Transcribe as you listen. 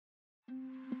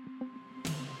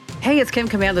Hey, it's Kim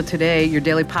Commando today, your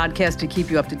daily podcast to keep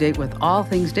you up to date with all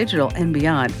things digital and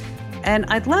beyond. And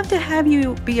I'd love to have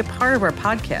you be a part of our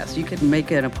podcast. You can make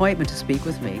an appointment to speak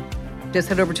with me. Just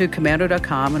head over to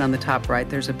commando.com, and on the top right,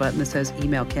 there's a button that says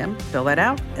Email Kim. Fill that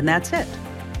out, and that's it.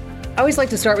 I always like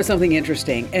to start with something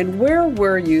interesting. And where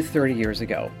were you 30 years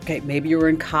ago? Okay, maybe you were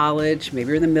in college, maybe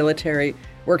you're in the military,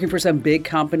 working for some big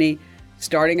company,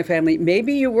 starting a family.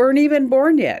 Maybe you weren't even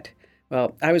born yet.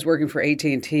 Well, I was working for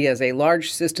AT&T as a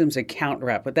large systems account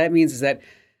rep. What that means is that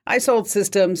I sold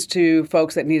systems to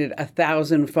folks that needed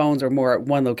 1,000 phones or more at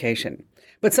one location.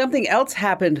 But something else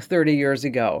happened 30 years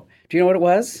ago. Do you know what it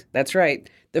was? That's right.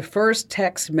 The first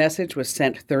text message was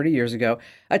sent 30 years ago.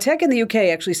 A tech in the UK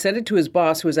actually sent it to his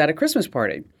boss who was at a Christmas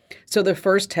party. So the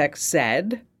first text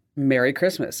said, "Merry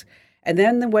Christmas." And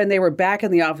then when they were back in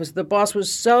the office, the boss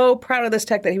was so proud of this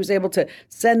tech that he was able to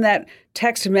send that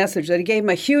text message that he gave him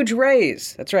a huge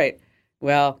raise. That's right.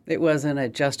 Well, it was an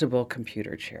adjustable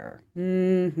computer chair.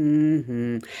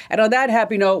 And on that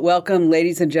happy note, welcome,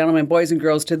 ladies and gentlemen, boys and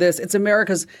girls, to this. It's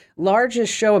America's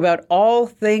largest show about all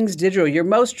things digital, your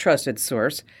most trusted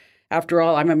source. After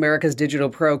all, I'm America's digital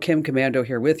pro, Kim Commando,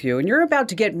 here with you. And you're about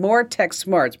to get more tech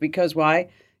smarts because why?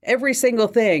 Every single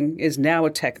thing is now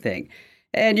a tech thing.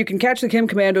 And you can catch the Kim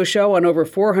Commando Show on over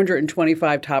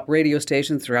 425 top radio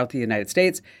stations throughout the United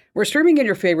States. We're streaming in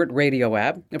your favorite radio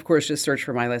app. Of course, just search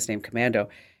for my last name, Commando.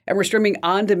 And we're streaming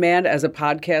on demand as a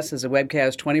podcast, as a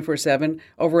webcast, 24/7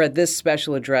 over at this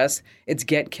special address. It's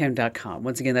getkim.com.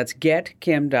 Once again, that's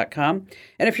getkim.com.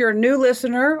 And if you're a new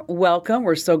listener, welcome.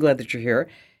 We're so glad that you're here.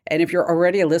 And if you're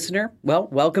already a listener, well,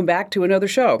 welcome back to another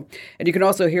show. And you can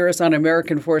also hear us on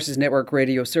American Forces Network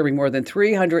Radio, serving more than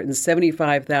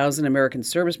 375,000 American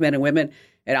servicemen and women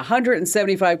in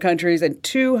 175 countries and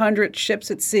 200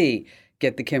 ships at sea.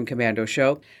 Get the Kim Commando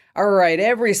Show. All right,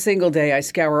 every single day I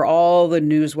scour all the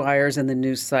news wires and the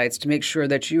news sites to make sure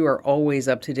that you are always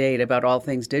up to date about all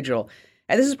things digital.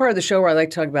 And this is part of the show where I like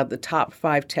to talk about the top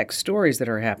 5 tech stories that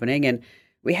are happening. And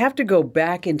we have to go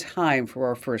back in time for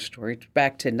our first story,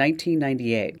 back to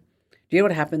 1998. Do you know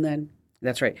what happened then?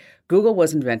 That's right. Google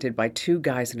was invented by 2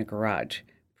 guys in a garage,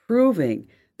 proving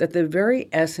that the very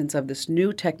essence of this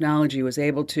new technology was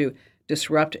able to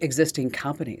disrupt existing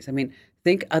companies. I mean,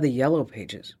 think of the yellow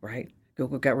pages, right?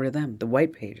 Google got rid of them, the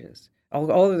white pages,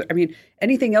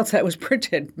 anything else that was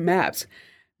printed, maps.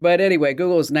 But anyway,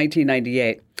 Google was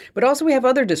 1998. But also we have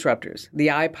other disruptors, the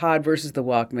iPod versus the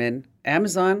Walkman.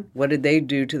 Amazon, what did they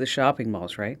do to the shopping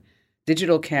malls, right?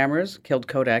 Digital cameras killed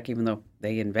Kodak, even though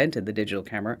they invented the digital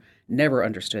camera. Never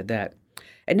understood that.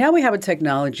 And now we have a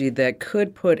technology that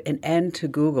could put an end to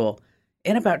Google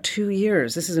in about 2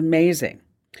 years. This is amazing.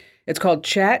 It's called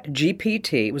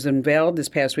ChatGPT. It was unveiled this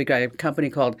past week by a company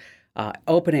called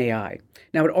OpenAI.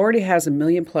 Now, it already has 1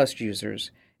 million plus users.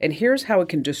 And here's how it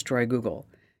can destroy Google.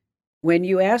 When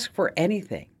you ask for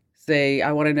anything, say,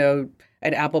 I want to know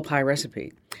an apple pie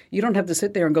recipe, you don't have to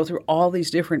sit there and go through all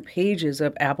these different pages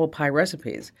of apple pie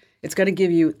recipes. It's going to give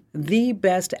you the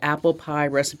best apple pie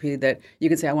recipe that you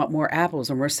can say, I want more apples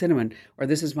or more cinnamon, or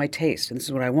this is my taste and this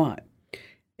is what I want.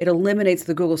 It eliminates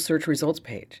the Google search results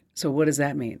page. So what does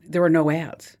that mean? There are no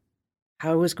ads.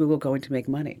 How is Google going to make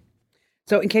money?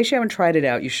 So in case you haven't tried it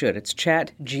out, you should. It's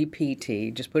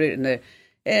ChatGPT. Just put it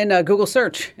in Google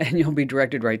search and you'll be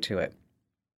directed right to it.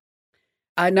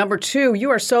 Number 2, you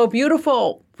are so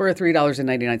beautiful for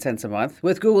 $3.99 a month.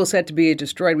 With Google set to be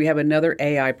destroyed, we have another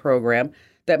AI program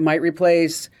that might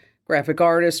replace graphic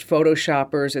artists,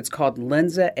 photoshoppers. It's called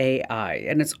Lensa AI,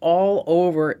 and it's all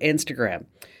over Instagram.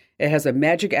 It has a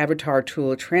magic avatar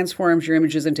tool. It transforms your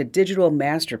images into digital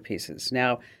masterpieces.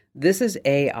 Now, this is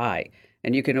AI,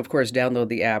 and you can, of course, download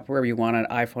the app wherever you want on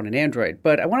iPhone and Android.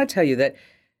 But I want to tell you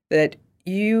that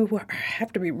you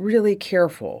have to be really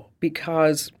careful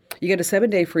because you get a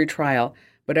 7-day free trial,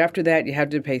 but after that, you have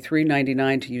to pay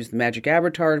 $3.99 to use the magic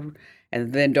avatar.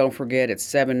 And then don't forget, it's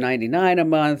 $7.99 a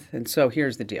month. And so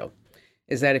here's the deal,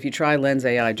 is that if you try Lens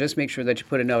AI, just make sure that you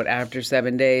put a note after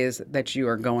 7 days that you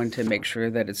are going to make sure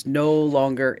that it's no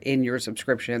longer in your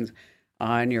subscriptions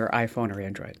on your iPhone or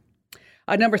Android.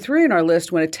 Number 3 on our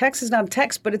list, when a text is not a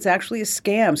text, but it's actually a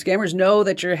scam. Scammers know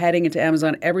that you're heading into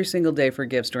Amazon every single day for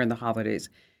gifts during the holidays,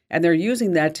 and they're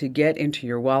using that to get into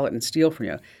your wallet and steal from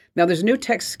you. Now, there's a new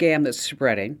text scam that's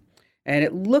spreading, and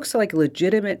it looks like a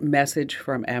legitimate message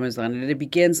from Amazon, and it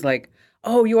begins like,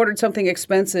 oh, you ordered something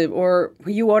expensive, or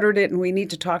you ordered it and we need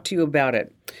to talk to you about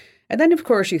it. And then, of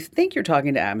course, you think you're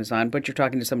talking to Amazon, but you're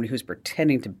talking to somebody who's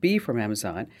pretending to be from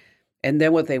Amazon. And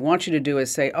then what they want you to do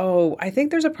is say, oh, I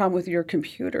think there's a problem with your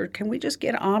computer. Can we just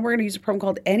get on? We're going to use a program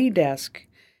called AnyDesk,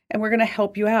 and we're going to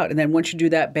help you out. And then once you do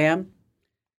that, bam,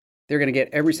 they're going to get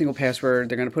every single password.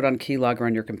 They're going to put on keylogger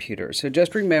on your computer. So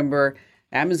just remember,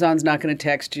 Amazon's not going to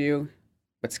text you,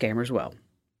 but scammers will.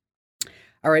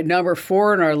 All right, number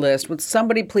 4 on our list. Would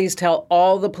somebody please tell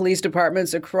all the police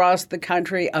departments across the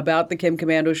country about the Kim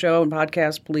Komando Show and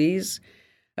podcast, please?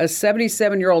 A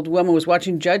 77-year-old woman was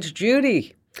watching Judge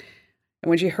Judy, and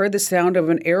when she heard the sound of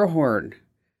an air horn,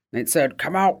 it said,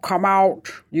 come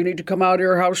out, you need to come out of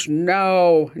your house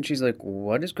now. And she's like,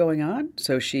 what is going on?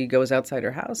 So she goes outside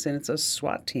her house, and it's a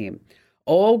SWAT team.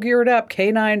 All geared up,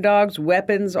 canine dogs,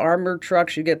 weapons, armored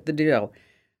trucks, you get the deal.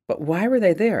 But why were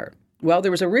they there? Well, there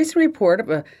was a recent report of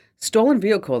a stolen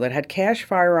vehicle that had cache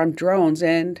firearm drones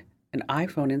and an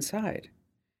iPhone inside.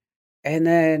 And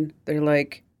then they're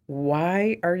like,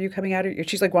 why are you coming out of your...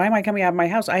 She's like, why am I coming out of my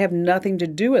house? I have nothing to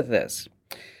do with this.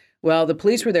 Well, the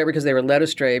police were there because they were led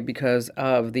astray because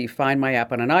of the Find My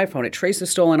app on an iPhone. It traced the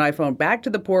stolen iPhone back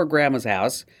to the poor grandma's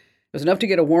house. It was enough to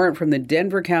get a warrant from the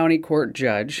Denver County Court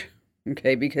judge,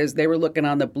 okay, because they were looking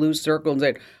on the blue circle and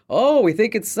said, oh, we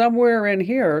think it's somewhere in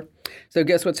here. So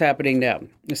guess what's happening now?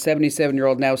 The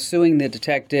 77-year-old now suing the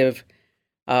detective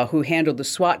who handled the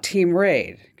SWAT team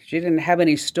raid. She didn't have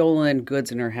any stolen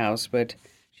goods in her house, but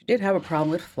she did have a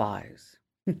problem with flies.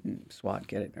 SWAT,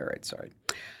 get it? All right, sorry.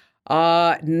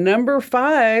 Number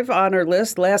 5 on our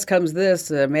list, last comes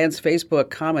this. A man's Facebook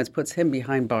comments puts him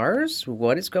behind bars.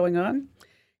 What is going on?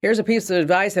 Here's a piece of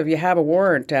advice. If you have a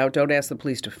warrant out, don't ask the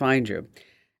police to find you.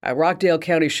 Rockdale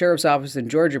County Sheriff's Office in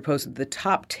Georgia posted the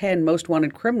top 10 most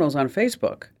wanted criminals on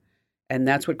Facebook. And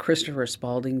that's what Christopher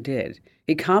Spalding did.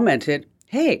 He commented,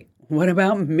 hey, what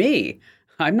about me?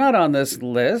 I'm not on this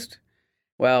list.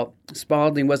 Well,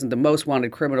 Spalding wasn't the most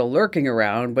wanted criminal lurking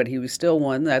around, but he was still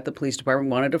one that the police department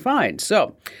wanted to find.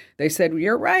 So they said,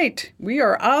 you're right. We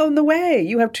are on the way.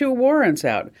 You have 2 warrants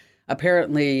out.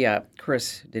 Apparently,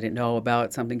 Chris didn't know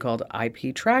about something called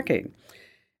IP tracking.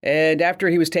 And after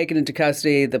he was taken into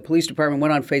custody, the police department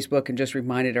went on Facebook and just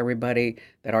reminded everybody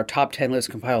that our top 10 list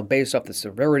compiled based off the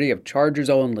severity of charges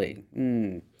only.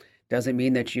 Doesn't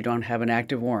mean that you don't have an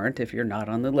active warrant if you're not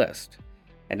on the list.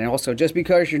 And then also, just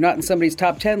because you're not in somebody's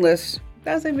top 10 list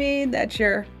doesn't mean that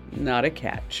you're not a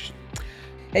catch.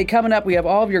 Hey, coming up, we have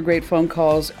all of your great phone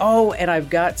calls. Oh, and I've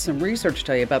got some research to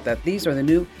tell you about that. These are the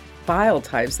new file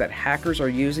types that hackers are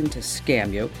using to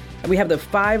scam you. And we have the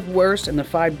 5 worst and the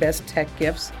 5 best tech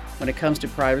gifts when it comes to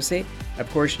privacy.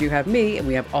 Of course, you have me, and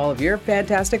we have all of your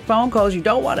fantastic phone calls you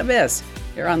don't want to miss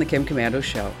here on the Kim Komando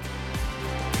Show.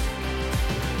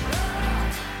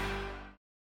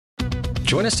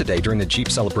 Join us today during the Jeep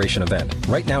Celebration event.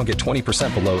 Right now, get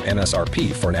 20% below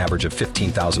MSRP for an average of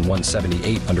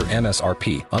 $15,178 under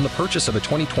MSRP on the purchase of a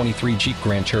 2023 Jeep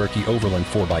Grand Cherokee Overland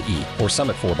 4xE or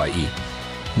Summit 4xE.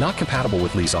 Not compatible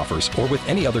with lease offers or with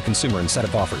any other consumer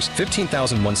incentive offers.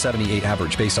 $15,178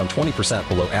 average based on 20%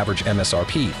 below average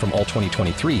MSRP from all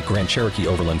 2023 Grand Cherokee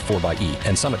Overland 4xE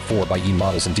and Summit 4xE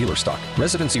models in dealer stock.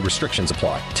 Residency restrictions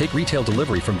apply. Take retail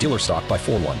delivery from dealer stock by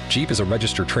 4/1. Jeep is a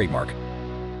registered trademark.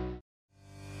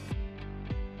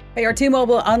 Hey, our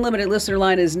T-Mobile Unlimited listener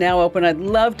line is now open. I'd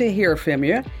love to hear from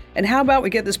you. And how about we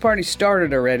get this party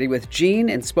started already with Jean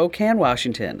in Spokane,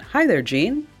 Washington. Hi there,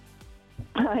 Jean.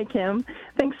 Hi, Kim.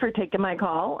 Thanks for taking my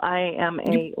call. I am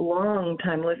a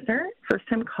long-time listener,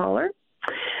 first-time caller.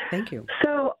 Thank you.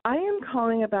 So I am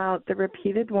calling about the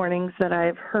repeated warnings that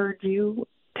I've heard you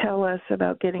tell us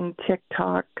about getting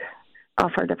TikTok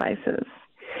off our devices.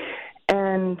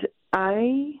 And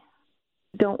I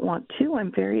don't want to. I'm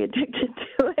very addicted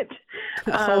to it.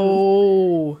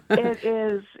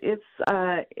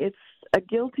 It's a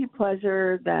guilty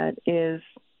pleasure that is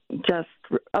just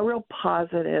a real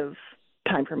positive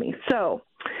time for me. So,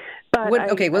 but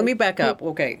let me back up.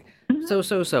 Okay.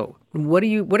 Mm-hmm. So what are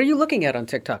you looking at on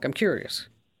TikTok? I'm curious.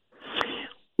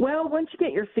 Well, once you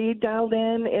get your feed dialed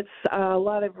in, it's a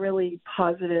lot of really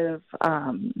positive,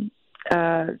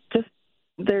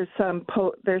 there's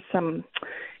some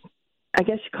I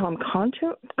guess you call them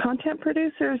content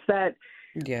producers that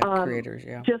creators,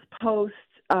 just post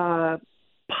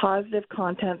positive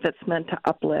content that's meant to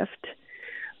uplift.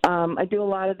 I do a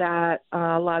lot of that,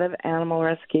 a lot of animal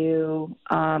rescue,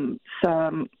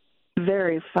 some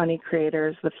very funny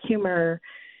creators with humor.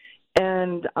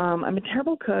 And I'm a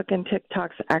terrible cook, and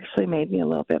TikTok's actually made me a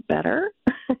little bit better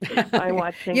by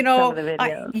watching some of the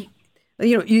videos.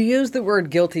 You use the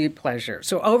word guilty pleasure.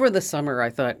 So over the summer,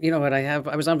 I thought,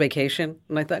 I was on vacation,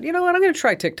 and I thought, I'm going to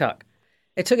try TikTok.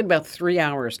 It took about 3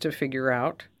 hours to figure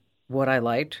out what I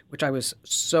liked, which I was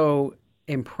so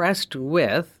impressed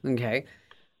with, okay?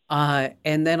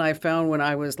 And then I found when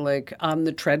I was like on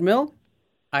the treadmill,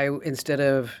 instead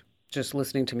of just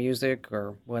listening to music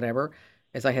or whatever,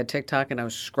 is I had TikTok and I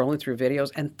was scrolling through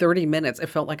videos, and 30 minutes, it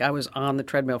felt like I was on the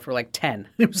treadmill for like 10.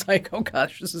 It was like, oh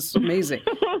gosh, this is amazing.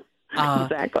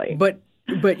 Exactly.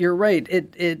 But you're right.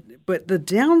 But the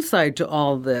downside to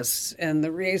all this, and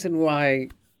the reason why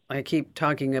I keep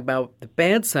talking about the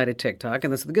bad side of TikTok,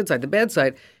 and this is the good side. The bad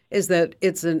side is that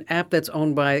it's an app that's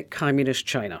owned by communist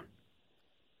China.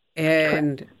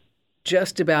 And Correct.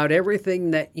 just about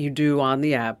everything that you do on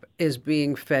the app is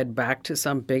being fed back to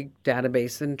some big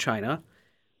database in China,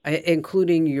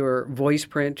 including your voice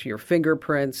print, your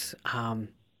fingerprints,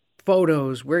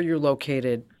 photos, where you're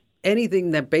located,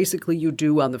 anything that basically you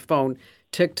do on the phone,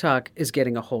 TikTok is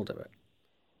getting a hold of it.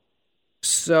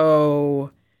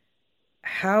 So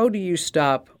how do you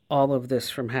stop all of this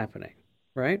from happening,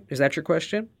 right? Is that your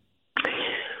question?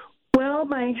 Well,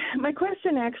 my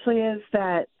question actually is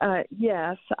that,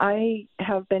 yes, I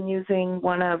have been using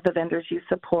one of the vendors you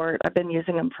support. I've been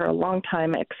using them for a long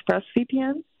time,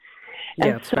 ExpressVPN. Yeah,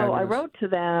 And it's so I fabulous. wrote to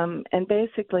them and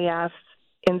basically asked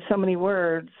in so many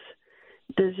words,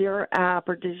 does your app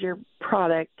or does your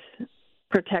product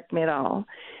protect me at all?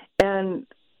 And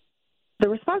the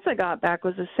response I got back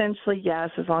was essentially yes,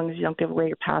 as long as you don't give away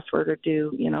your password or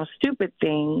do, stupid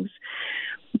things.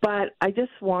 But I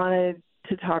just wanted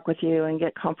to talk with you and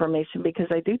get confirmation because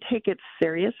I do take it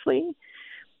seriously.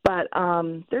 But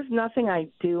there's nothing I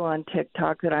do on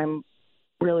TikTok that I'm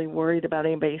really worried about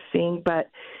anybody seeing. But,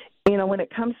 when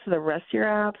it comes to the rest of your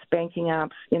apps, banking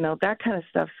apps, that kind of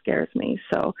stuff scares me.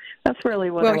 So that's really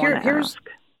what I want to ask.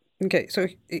 Okay, so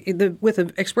with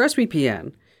an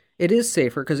ExpressVPN, it is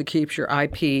safer because it keeps your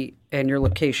IP and your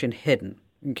location hidden.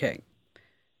 Okay.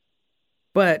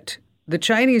 But the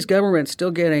Chinese government's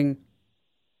still getting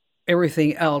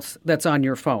everything else that's on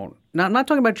your phone. I'm not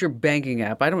talking about your banking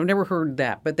app. Never heard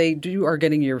that, but they are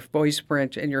getting your voice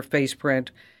print and your face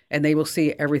print, and they will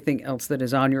see everything else that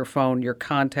is on your phone, your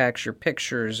contacts, your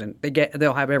pictures, and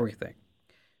they'll have everything.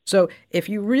 So if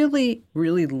you really,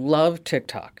 really love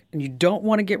TikTok and you don't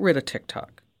want to get rid of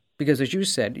TikTok, because as you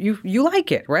said, you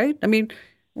like it, right? I mean,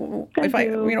 if I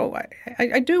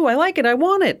do, I like it, I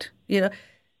want it.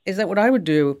 Is that what I would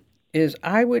do? Is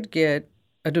I would get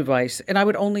a device and I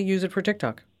would only use it for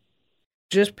TikTok.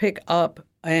 Just pick up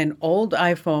an old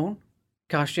iPhone,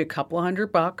 cost you a couple of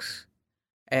 $100,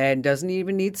 and doesn't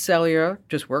even need cellular,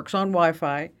 just works on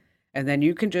Wi-Fi, and then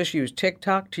you can just use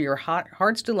TikTok to your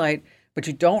heart's delight. But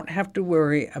you don't have to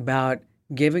worry about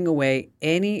giving away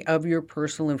any of your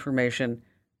personal information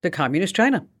to Communist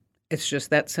China. It's just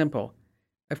that simple.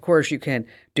 Of course, you can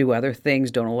do other things.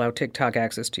 Don't allow TikTok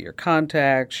access to your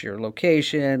contacts, your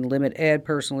location, limit ad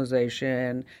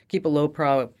personalization, keep a low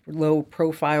profile.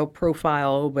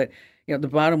 But the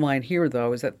bottom line here,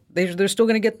 though, is that they're still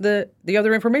going to get the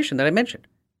other information that I mentioned.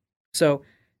 So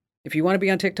if you want to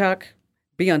be on TikTok,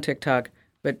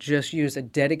 but just use a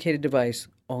dedicated device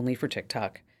only for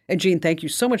TikTok. And Jean, thank you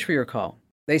so much for your call.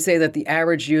 They say that the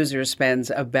average user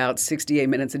spends about 68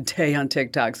 minutes a day on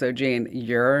TikTok. So Jean,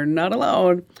 you're not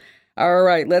alone. All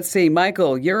right, let's see.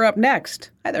 Michael, you're up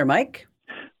next. Hi there, Mike.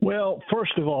 Well,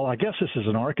 first of all, I guess this is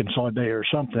an Arkansas day or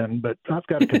something, but I've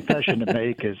got a confession to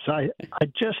make. Is I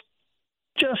just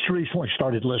recently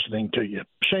started listening to you.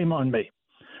 Shame on me,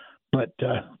 but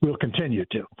we'll continue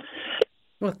to.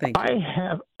 Well, thank you.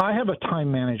 I have a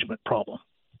time management problem.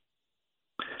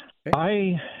 Okay.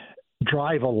 I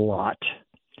drive a lot,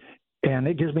 and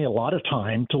it gives me a lot of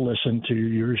time to listen to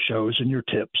your shows and your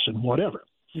tips and whatever.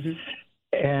 Mm-hmm.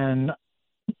 And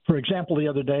for example, the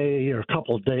other day or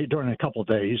during a couple of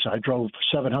days, I drove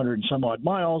 700 and some odd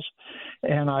miles,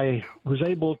 and I was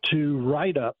able to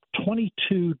write up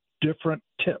 22 different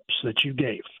tips that you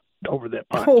gave over that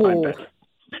time period.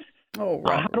 Oh,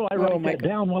 right. How do I write that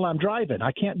down while I'm driving?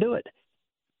 I can't do it.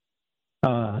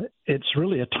 It's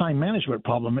really a time management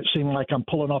problem. It seemed like I'm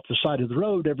pulling off the side of the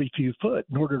road every few foot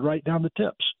in order to write down the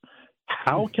tips.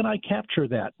 How can I capture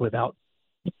that without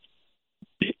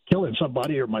killing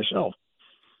somebody or myself?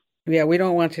 Yeah, we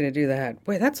don't want you to do that.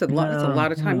 Boy, that's a lot. That's a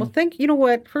lot of time. Well, you know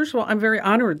what? First of all, I'm very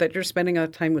honored that you're spending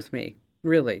time with me,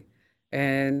 really.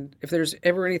 And if there's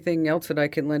ever anything else that I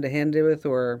can lend a hand with,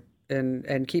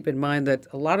 and keep in mind that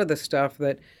a lot of the stuff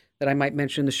that I might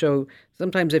mention in the show,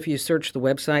 sometimes if you search the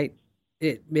website,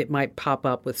 it might pop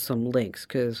up with some links,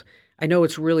 because I know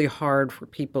it's really hard for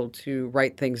people to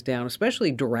write things down,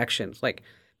 especially directions, like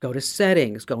go to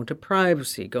settings, go into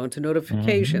privacy, go into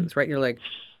notifications, right? And you're like,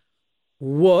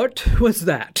 what was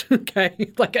that?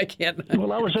 Okay, like I can't.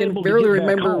 Well, I was able barely to get back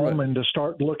remember home and to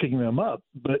start looking them up,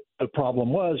 but the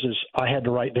problem was I had to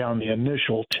write down the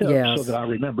initial tip so that I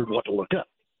remembered what to look up.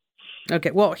 Okay,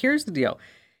 well, here's the deal: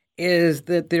 is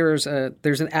that there's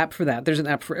an app for that. There's an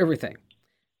app for everything.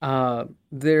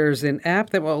 there's an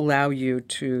app that will allow you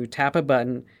to tap a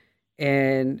button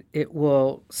and it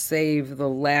will save the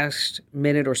last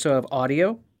minute or so of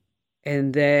audio.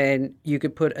 And then you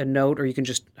could put a note or you can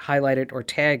just highlight it or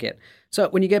tag it. So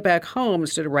when you get back home,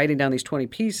 instead of writing down these 20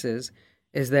 pieces,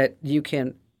 is that you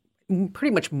can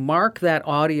pretty much mark that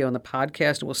audio in the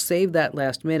podcast and we'll save that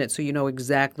last minute so you know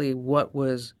exactly what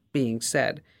was being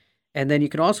said. And then you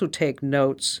can also take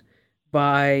notes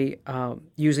by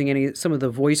using some of the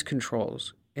voice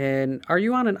controls. And are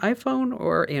you on an iPhone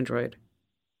or Android?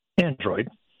 Android.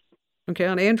 Okay,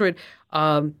 on Android,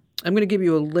 I'm going to give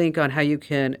you a link on how you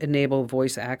can enable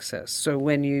voice access. So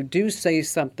when you do say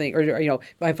something, or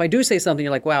if I do say something,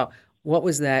 you're like, "Wow, what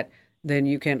was that?" Then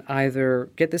you can either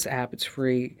get this app; it's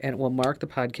free, and it will mark the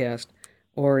podcast.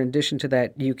 Or in addition to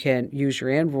that, you can use your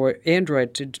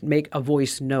Android to make a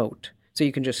voice note. So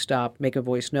you can just stop, make a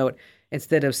voice note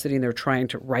instead of sitting there trying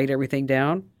to write everything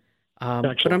down.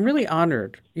 But I'm really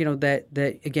honored,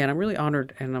 that again, I'm really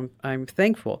honored, and I'm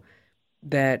thankful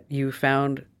that you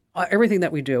found everything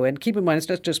that we do. And keep in mind, it's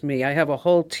not just me. I have a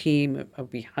whole team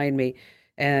behind me,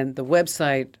 and the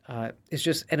website is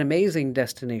just an amazing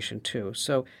destination too.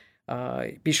 So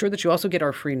be sure that you also get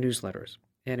our free newsletters.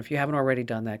 And if you haven't already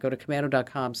done that, go to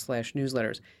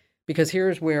komando.com/newsletters, because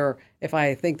here's where, if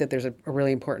I think that there's a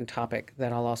really important topic,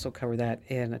 that I'll also cover that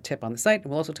in a tip on the site. And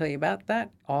we'll also tell you about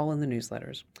that all in the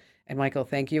newsletters. And Michael,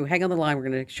 thank you. Hang on the line. We're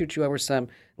going to shoot you over some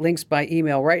links by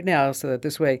email right now so that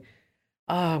this way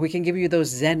we can give you those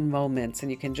Zen moments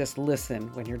and you can just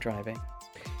listen when you're driving.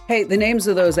 Hey, the names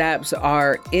of those apps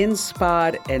are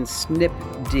InSpot and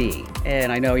SnipD.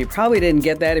 And I know you probably didn't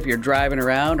get that if you're driving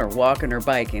around or walking or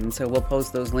biking. So we'll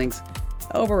post those links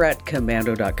over at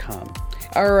komando.com.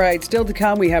 All right, still to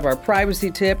come, we have our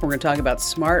privacy tip. We're going to talk about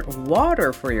smart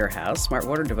water for your house, smart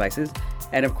water devices.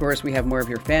 And of course, we have more of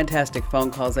your fantastic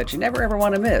phone calls that you never ever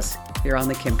want to miss here on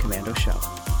the Kim Komando Show.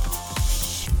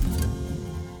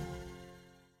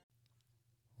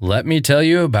 Let me tell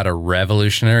you about a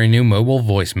revolutionary new mobile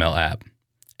voicemail app.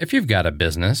 If you've got a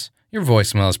business, your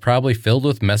voicemail is probably filled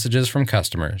with messages from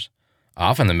customers.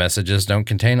 Often the messages don't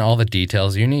contain all the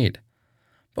details you need.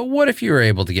 But what if you were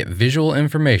able to get visual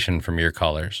information from your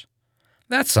callers?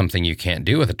 That's something you can't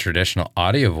do with a traditional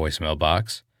audio voicemail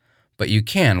box, but you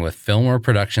can with Fillmore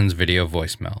Productions Video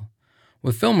Voicemail.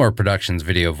 With Fillmore Productions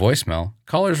Video Voicemail,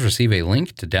 callers receive a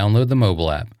link to download the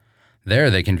mobile app. There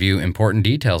they can view important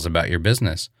details about your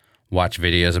business, watch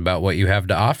videos about what you have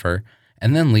to offer,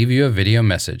 and then leave you a video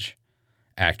message.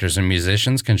 Actors and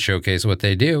musicians can showcase what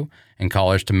they do, and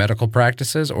callers to medical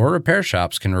practices or repair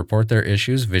shops can report their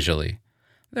issues visually.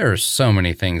 There are so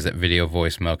many things that video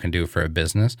voicemail can do for a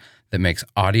business that makes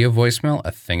audio voicemail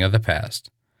a thing of the past.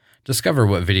 Discover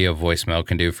what video voicemail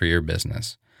can do for your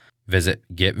business. Visit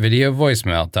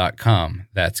getvideovoicemail.com.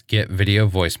 That's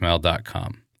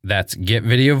getvideovoicemail.com. That's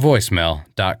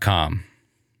getvideovoicemail.com.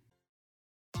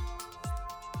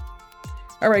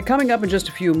 All right, coming up in just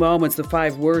a few moments, the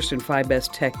 5 worst and 5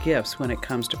 best tech gifts when it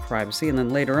comes to privacy. And then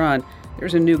later on,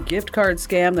 there's a new gift card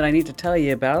scam that I need to tell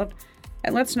you about.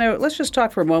 And let's just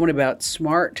talk for a moment about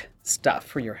smart stuff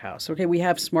for your house. Okay, we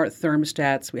have smart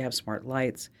thermostats, we have smart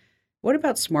lights. What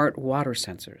about smart water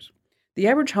sensors? The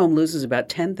average home loses about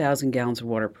 10,000 gallons of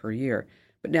water per year.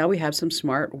 But now we have some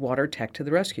smart water tech to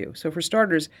the rescue. So for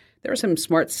starters, there are some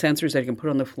smart sensors that you can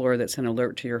put on the floor that send an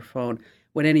alert to your phone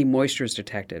when any moisture is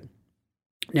detected.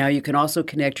 Now you can also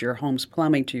connect your home's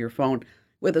plumbing to your phone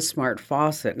with a smart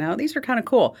faucet. Now these are kind of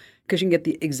cool because you can get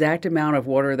the exact amount of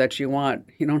water that you want.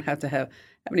 You don't have to have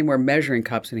any more measuring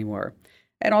cups anymore.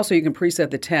 And also you can preset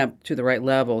the temp to the right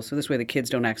level so this way the kids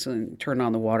don't accidentally turn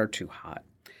on the water too hot.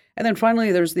 And then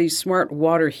finally, there's these smart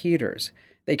water heaters.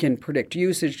 They can predict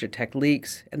usage, detect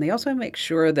leaks, and they also make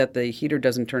sure that the heater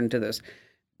doesn't turn into this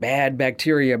bad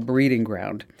bacteria breeding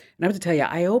ground. And I have to tell you,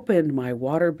 I opened my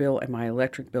water bill and my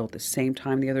electric bill at the same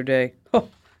time the other day. Oh,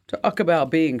 talk about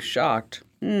being shocked.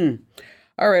 All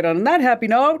right, on that happy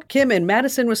note, Kim in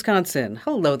Madison, Wisconsin.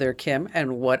 Hello there, Kim,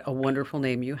 and what a wonderful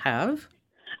name you have.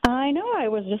 I know. I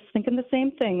was just thinking the same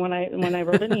thing when I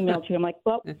wrote an email to you. I'm like,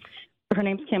 well, her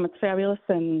name's Kim. It's fabulous,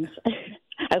 and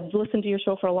I've listened to your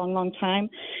show for a long, long time,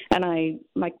 and I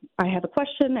have a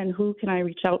question, and who can I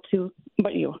reach out to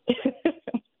but you?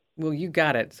 Well, you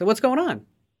got it. So what's going on?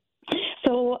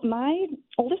 So my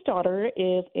oldest daughter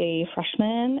is a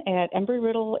freshman at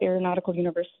Embry-Riddle Aeronautical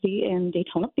University in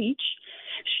Daytona Beach.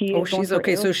 She's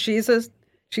okay. So she's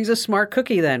a smart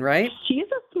cookie then, right? She's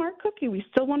a smart cookie. We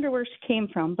still wonder where she came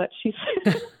from, but she's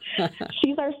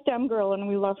she's our STEM girl, and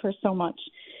we love her so much.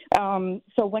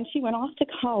 So when she went off to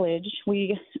college,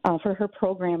 for her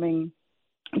programming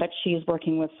that she's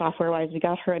working with software-wise, we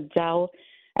got her a Dell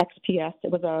XPS.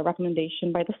 It was a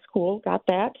recommendation by the school. Got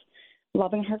that.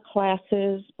 Loving her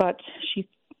classes, but she's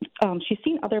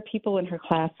seen other people in her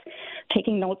class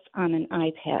taking notes on an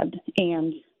iPad,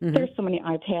 and there's so many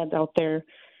iPads out there.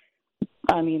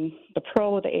 I mean, the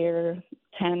Pro, the Air,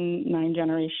 10, 9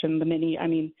 generation, the Mini. I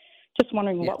mean, just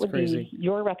wondering what would be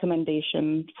your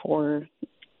recommendation for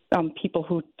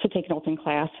people to take notes in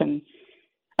class and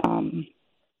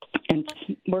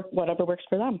work whatever works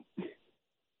for them.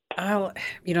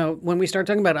 When we start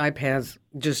talking about iPads,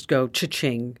 just go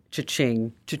cha-ching,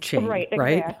 cha-ching, cha-ching. Right,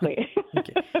 exactly.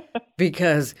 Okay.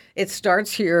 Because it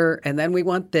starts here, and then we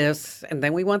want this, and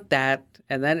then we want that,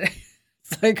 and then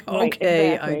it's like,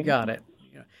 okay, exactly. I got it.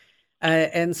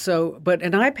 And so, but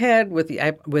an iPad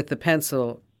with the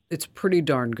pencil, it's pretty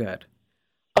darn good,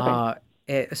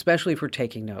 especially for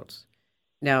taking notes.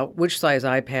 Now, which size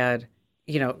iPad?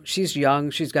 She's young,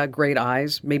 she's got great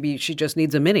eyes. Maybe she just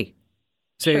needs a mini.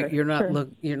 So you're not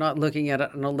looking at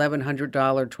an $1,100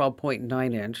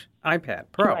 12.9-inch iPad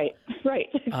Pro. Right,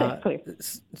 exactly.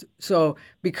 So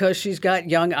because she's got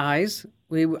young eyes,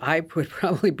 I would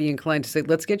probably be inclined to say,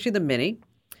 let's get you the mini,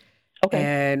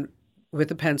 and with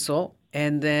the pencil,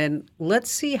 and then let's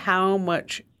see how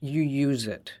much you use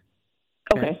it.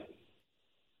 Okay.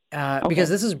 Because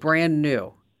this is brand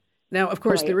new. Now, of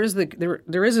course, there is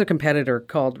a competitor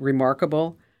called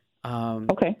Remarkable. And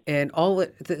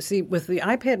with the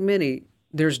iPad Mini,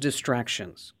 there's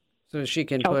distractions, so she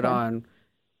can put on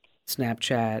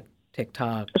Snapchat,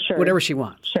 TikTok, whatever she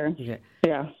wants. Sure. Okay.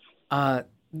 Yeah.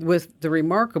 With the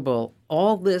Remarkable,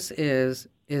 all this is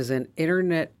an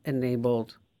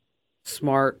internet-enabled,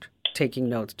 smart taking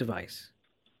notes device.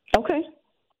 Okay.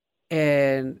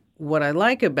 And what I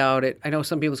like about it, I know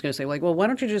some people's going to say, like, well, why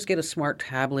don't you just get a smart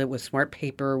tablet with smart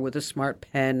paper, with a smart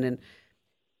pen, and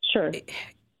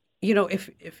if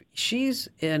she's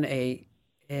in a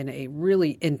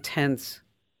really intense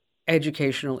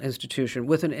educational institution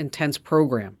with an intense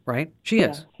program, right? She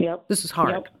is. Yep. This is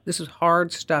hard. Yep. This is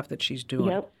hard stuff that she's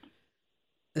doing. Yep.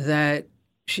 That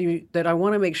I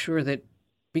want to make sure that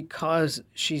because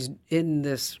she's in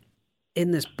this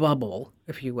bubble,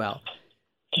 if you will,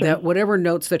 that whatever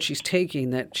notes that she's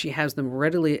taking, that she has them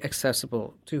readily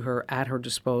accessible to her at her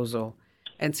disposal.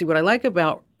 And see, what I like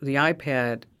about the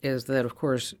iPad is that, of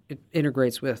course, it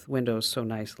integrates with Windows so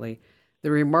nicely.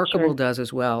 The Remarkable does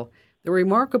as well. The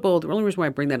only reason why I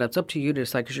bring that up, it's up to you to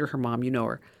decide because you're her mom, you know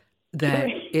her, that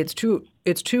it's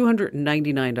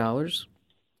 $299.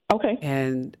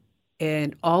 Okay.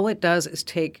 And all it does is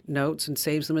take notes and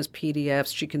saves them as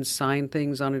PDFs. She can sign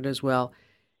things on it as well.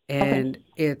 And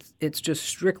it's just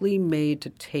strictly made to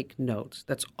take notes.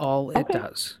 That's all it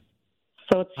does.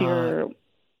 So it's your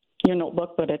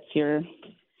notebook, but it's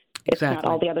not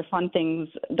all the other fun things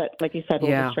that, like you said, will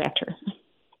distract her.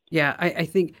 Yeah, I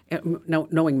think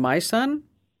knowing my son,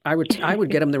 I would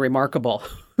get him the Remarkable.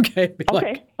 Okay.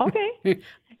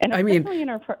 And I mean, definitely in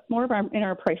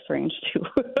our price range too.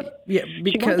 Yeah,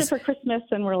 because she wants it for Christmas,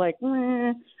 and we're like,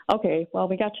 okay, well,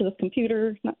 we got you this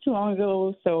computer not too long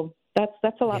ago, so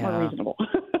that's a lot more reasonable.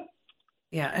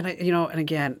 Yeah, and and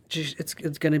again, it's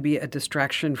going to be a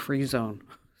distraction-free zone.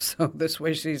 So this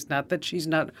way, she's not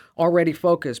already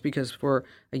focused, because for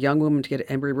a young woman to get at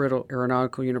Embry-Riddle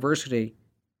Aeronautical University,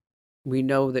 we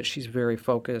know that she's very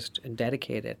focused and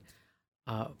dedicated.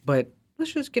 But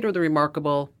let's just get her the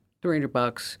Remarkable,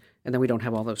 $300, and then we don't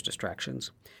have all those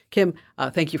distractions. Kim,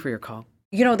 thank you for your call.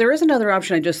 There is another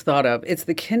option I just thought of. It's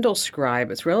the Kindle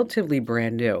Scribe. It's relatively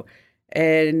brand new.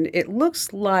 And it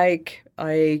looks like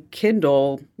a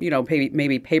Kindle,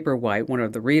 maybe Paperwhite, one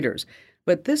of the readers.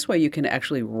 But this way you can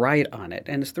actually write on it.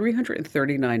 And it's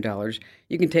 $339.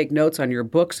 You can take notes on your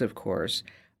books, of course,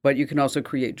 but you can also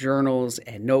create journals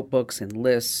and notebooks and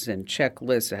lists and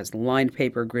checklists. It has lined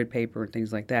paper, grid paper, and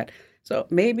things like that. So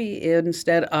maybe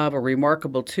instead of a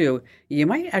Remarkable 2, you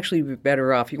might actually be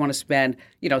better off. You want to spend,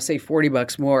 say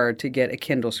 $40 more to get a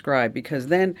Kindle Scribe, because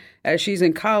then as she's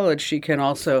in college, she can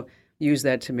also use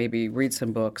that to maybe read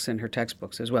some books and her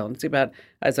textbooks as well. And it's about,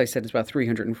 as I said, it's about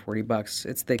 $340.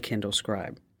 It's the Kindle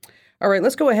Scribe. All right,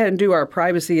 let's go ahead and do our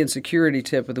privacy and security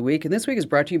tip of the week. And this week is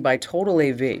brought to you by Total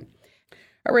AV.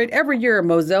 All right, every year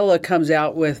Mozilla comes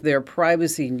out with their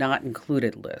privacy not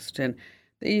included list. And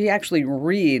they actually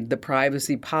read the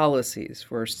privacy policies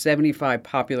for 75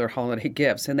 popular holiday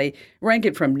gifts. And they rank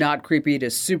it from not creepy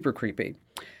to super creepy.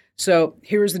 So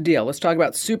here's the deal. Let's talk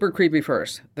about super creepy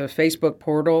first. The Facebook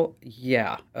portal,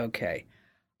 okay.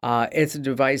 It's a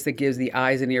device that gives the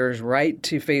eyes and ears right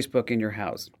to Facebook in your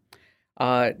house.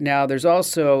 Now, there's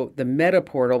also the Meta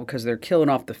portal, because they're killing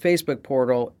off the Facebook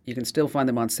portal. You can still find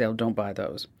them on sale. Don't buy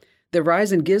those. The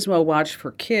Verizon Gizmo Watch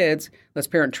for kids lets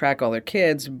parents track all their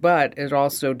kids, but it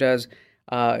also does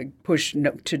push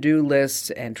to-do lists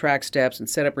and track steps and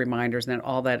set up reminders, and then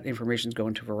all that information is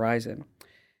going to Verizon.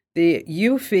 The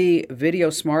Eufy Video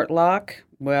Smart Lock,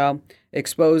 well,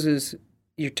 exposes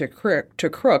you to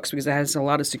crooks because it has a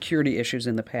lot of security issues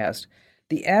in the past.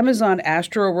 The Amazon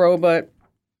Astro Robot,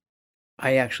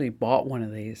 I actually bought one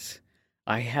of these.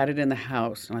 I had it in the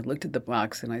house, and I looked at the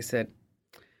box, and I said,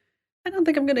 I don't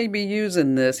think I'm going to be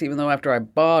using this, even though after I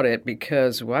bought it,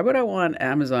 because why would I want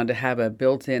Amazon to have a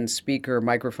built-in speaker,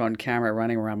 microphone, camera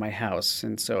running around my house?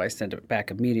 And so I sent it back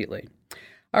immediately.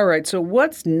 All right, so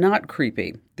what's not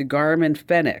creepy? The Garmin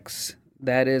Fenix.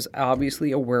 That is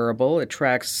obviously a wearable. It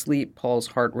tracks sleep, pulse,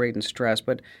 heart rate, and stress,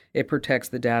 but it protects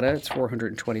the data. It's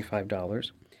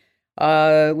 $425.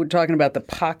 We're talking about the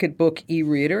Pocketbook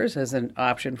e-readers as an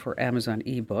option for Amazon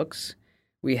ebooks.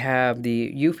 We have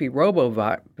the Eufy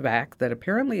RoboVac that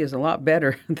apparently is a lot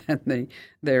better than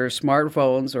their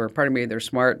smartphones, or pardon me, their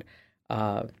smart,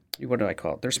 what do I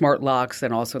call it? Their smart locks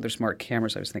and also their smart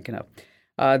cameras I was thinking of.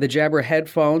 The Jabra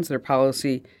headphones, their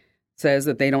policy says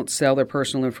that they don't sell their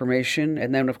personal information.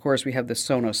 And then, of course, we have the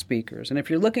Sonos speakers. And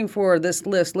if you're looking for this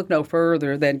list, look no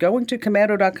further than going to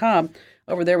Komando.com.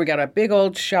 Over there, we got a big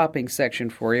old shopping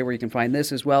section for you where you can find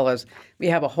this, as well as we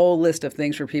have a whole list of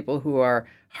things for people who are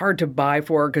hard to buy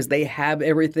for because they have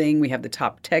everything. We have the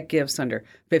top tech gifts under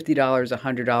 $50,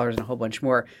 $100, and a whole bunch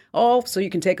more. All so you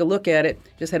can take a look at it.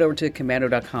 Just head over to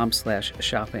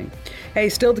Komando.com/shopping. Hey,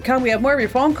 still to come, we have more of your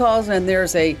phone calls, and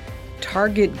there's a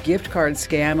Target gift card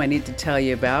scam I need to tell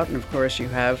you about. And of course, you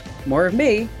have more of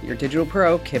me, your digital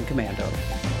pro, Kim Komando.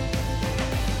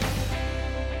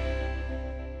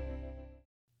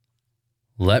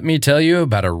 Let me tell you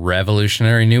about a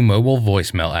revolutionary new mobile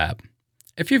voicemail app.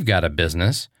 If you've got a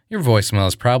business, your voicemail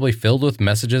is probably filled with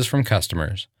messages from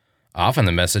customers. Often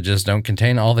the messages don't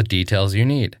contain all the details you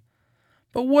need.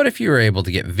 But what if you were able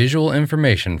to get visual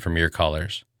information from your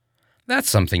callers?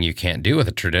 That's something you can't do with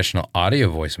a traditional audio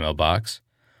voicemail box,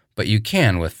 but you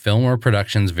can with Fillmore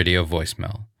Productions Video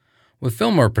Voicemail. With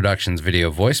Fillmore Productions Video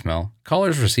Voicemail,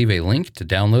 callers receive a link to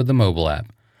download the mobile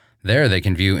app. There they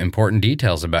can view important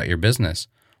details about your business,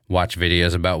 watch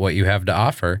videos about what you have to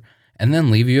offer, and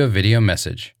then leave you a video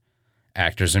message.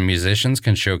 Actors and musicians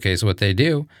can showcase what they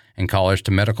do, and callers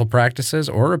to medical practices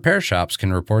or repair shops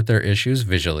can report their issues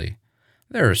visually.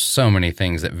 There are so many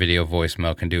things that video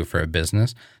voicemail can do for a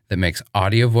business that makes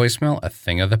audio voicemail a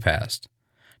thing of the past.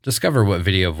 Discover what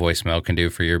video voicemail can do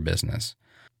for your business.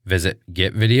 Visit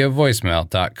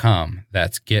getvideovoicemail.com.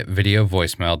 That's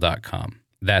getvideovoicemail.com.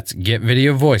 That's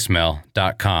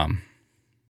getvideovoicemail.com.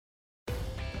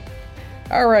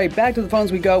 All right, back to the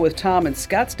phones we go with Tom in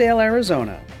Scottsdale,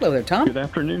 Arizona. Hello there, Tom. Good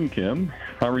afternoon, Kim.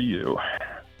 How are you?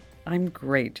 I'm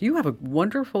great. You have a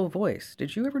wonderful voice.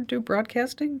 Did you ever do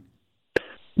broadcasting?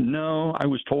 No, I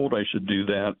was told I should do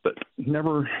that, but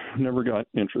never got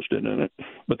interested in it.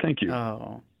 But thank you.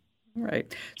 Oh,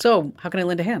 right. So how can I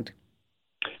lend a hand?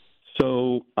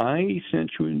 So I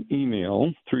sent you an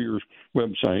email through your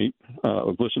website.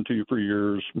 I've listened to you for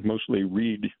years, mostly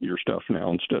read your stuff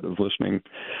now instead of listening,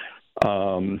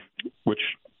 which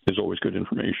is always good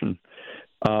information.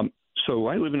 So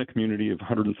I live in a community of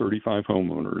 135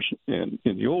 homeowners. And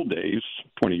in the old days,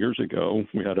 20 years ago,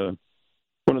 we had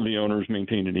one of the owners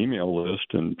maintained an email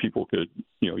list, and people could,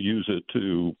 use it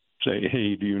to say,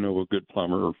 hey, do you know a good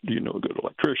plumber? Do you know a good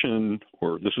electrician?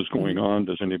 Or this is going on.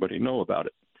 Does anybody know about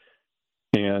it?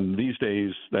 And these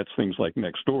days, that's things like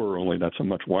Nextdoor, only that's a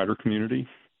much wider community.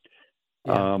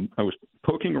 Yeah. I was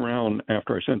poking around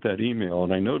after I sent that email,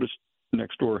 and I noticed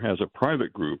Nextdoor has a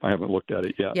private group. I haven't looked at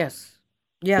it yet. Yes.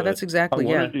 Yeah, but that's exactly.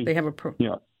 Yeah, they have a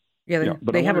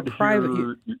they have a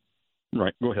private.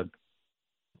 Right. Go ahead.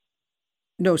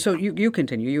 No, so you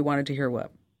continue. You wanted to hear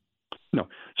what? No.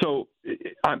 So,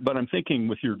 but I'm thinking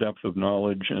with your depth of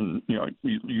knowledge, and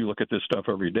you look at this stuff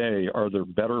every day. Are there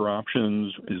better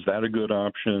options? Is that a good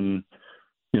option?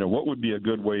 What would be a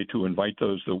good way to invite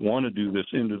those that want to do this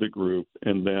into the group,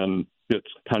 and then it's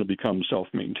kind of become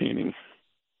self-maintaining?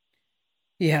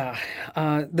 Yeah,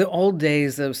 the old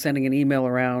days of sending an email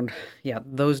around,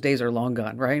 those days are long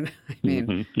gone, right? I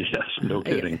mean, yes, no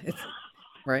kidding.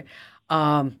 Right.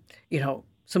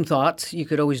 Some thoughts. You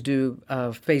could always do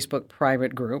a Facebook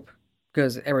private group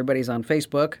because everybody's on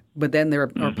Facebook, but then there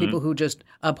are people who just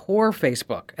abhor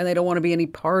Facebook and they don't want to be any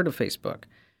part of Facebook.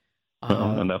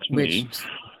 And that's me.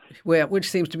 Which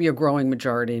seems to be a growing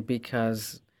majority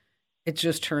because it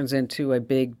just turns into a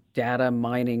big data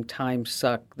mining time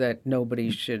suck that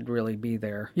nobody should really be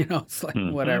there. It's like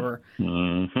whatever.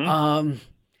 And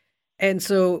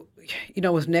so,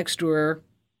 with Nextdoor,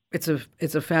 It's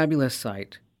a fabulous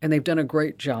site, and they've done a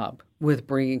great job with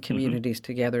bringing communities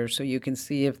together. So you can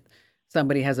see if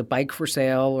somebody has a bike for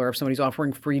sale, or if somebody's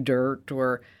offering free dirt.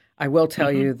 Or I will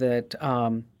tell you that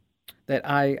that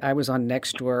I was on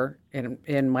Nextdoor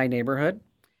in my neighborhood,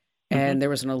 and there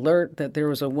was an alert that there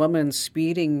was a woman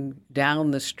speeding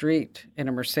down the street in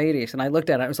a Mercedes, and I looked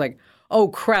at it. I was like, "Oh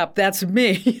crap, that's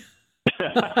me."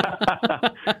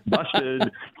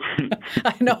 Busted.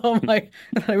 I know. I'm like,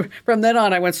 from then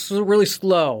on, I went really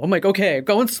slow. I'm like, okay,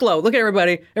 going slow. Look at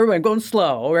everybody. Everybody going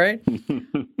slow, right?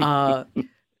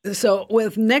 So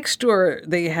with Nextdoor,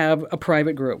 they have a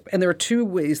private group. And there are two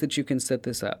ways that you can set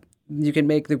this up. You can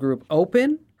make the group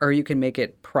open, or you can make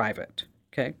it private,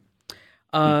 okay?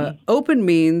 Open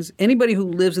means anybody who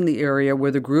lives in the area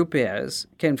where the group is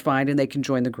can find and they can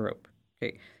join the group,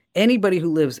 okay? Anybody who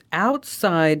lives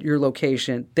outside your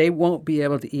location, they won't be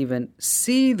able to even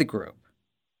see the group.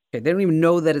 Okay, they don't even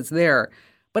know that it's there.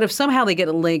 But if somehow they get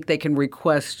a link, they can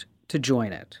request to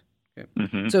join it.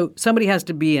 Okay. So somebody has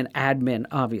to be an admin,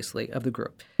 obviously, of the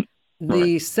group.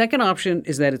 The second option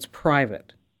is that it's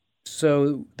private,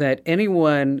 so that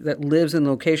anyone that lives in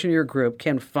the location of your group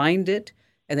can find it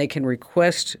and they can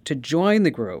request to join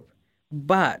the group,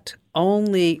 but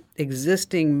only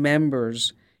existing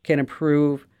members can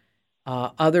approve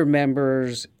other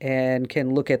members and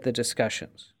can look at the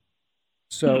discussions.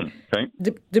 So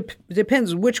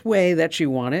depends which way that you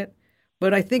want it.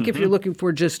 But I think if you're looking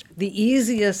for just the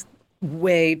easiest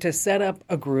way to set up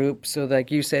a group, so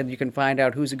like you said, you can find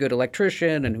out who's a good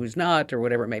electrician and who's not, or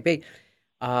whatever it may be.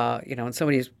 And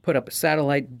somebody's put up a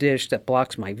satellite dish that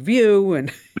blocks my view,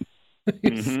 and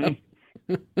and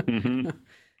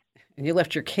you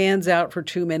left your cans out for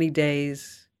too many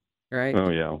days, right? Oh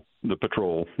yeah, the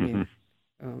patrol. Yeah.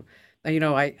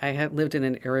 I had lived in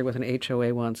an area with an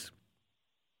HOA once,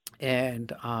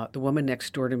 and the woman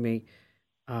next door to me,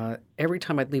 every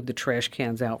time I'd leave the trash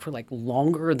cans out for like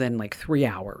longer than like 3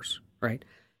 hours, right?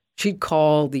 She'd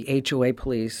call the HOA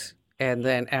police, and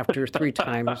then after 3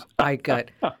 times, I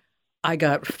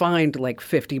got fined like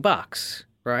 $50,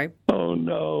 right? Oh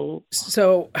no!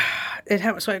 So it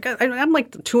happened. So I'm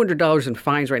like $200 in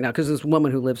fines right now because this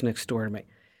woman who lives next door to me.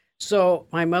 So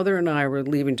my mother and I were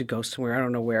leaving to go somewhere, I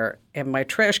don't know where, and my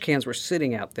trash cans were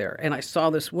sitting out there, and I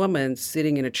saw this woman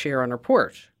sitting in a chair on her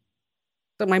porch.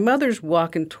 So my mother's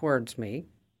walking towards me,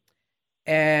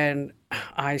 and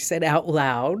I said out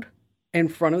loud in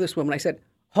front of this woman, I said,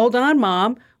 "Hold on,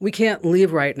 Mom, we can't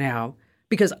leave right now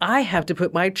because I have to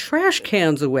put my trash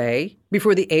cans away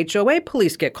before the HOA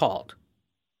police get called."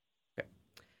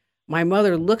 My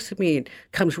mother looks at me and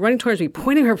comes running towards me,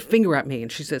 pointing her finger at me, and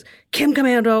she says, "Kim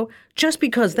Commando, just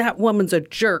because that woman's a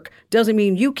jerk doesn't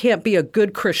mean you can't be a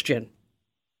good Christian."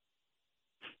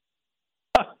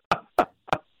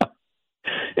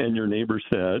 And your neighbor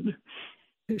said?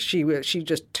 She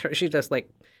just like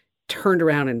turned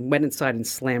around and went inside and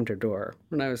slammed her door.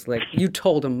 And I was like, "You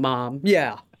told him, Mom."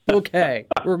 "Yeah, okay,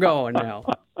 we're going now."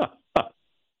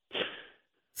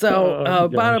 So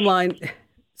bottom line,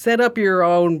 set up your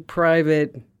own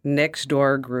private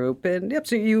Nextdoor group, and up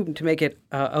to you to make it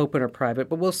open or private,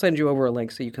 but we'll send you over a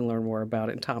link so you can learn more about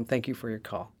it. And Tom, thank you for your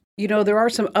call. There are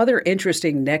some other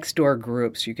interesting Nextdoor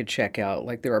groups you could check out.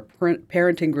 Like there are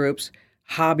parenting groups,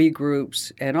 hobby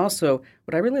groups, and also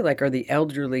what I really like are the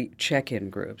elderly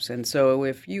check-in groups. And so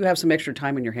if you have some extra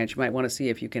time in your hands, you might want to see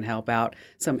if you can help out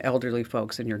some elderly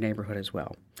folks in your neighborhood as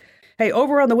well. Hey,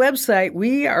 over on the website,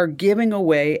 we are giving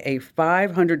away a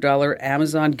 $500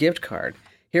 Amazon gift card.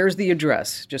 Here's the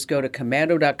address. Just go to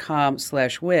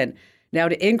commando.com/win. Now,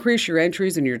 to increase your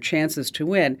entries and your chances to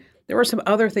win, there are some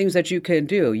other things that you can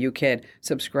do. You can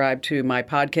subscribe to my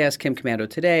podcast, Kim Commando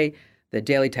Today, the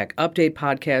Daily Tech Update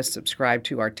podcast, subscribe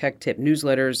to our Tech Tip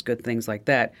newsletters, good things like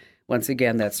that. Once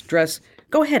again, that's address.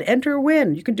 Go ahead, enter a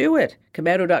win. You can do it.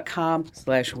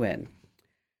 commando.com/win.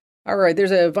 All right, there's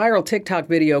a viral TikTok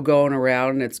video going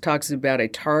around, and it talks about a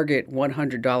Target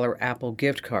 $100 Apple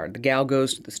gift card. The gal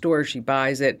goes to the store, she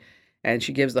buys it, and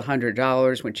she gives the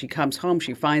 $100. When she comes home,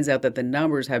 she finds out that the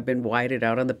numbers have been whited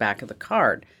out on the back of the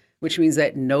card, which means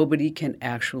that nobody can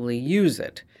actually use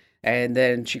it. And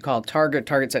then she called Target.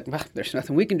 Target said, "Well, there's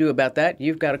nothing we can do about that.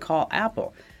 You've got to call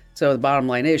Apple." So the bottom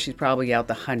line is she's probably out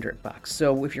the $100.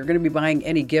 So if you're going to be buying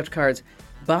any gift cards,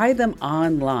 buy them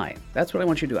online. That's what I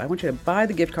want you to do. I want you to buy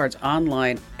the gift cards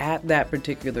online at that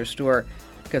particular store,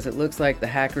 because it looks like the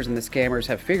hackers and the scammers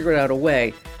have figured out a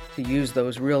way to use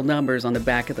those real numbers on the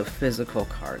back of the physical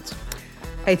cards.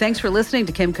 Hey, thanks for listening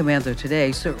to Kim Commando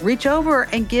Today. So reach over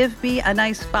and give me a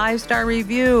nice 5-star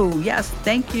review. Yes,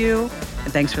 thank you.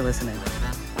 And thanks for listening.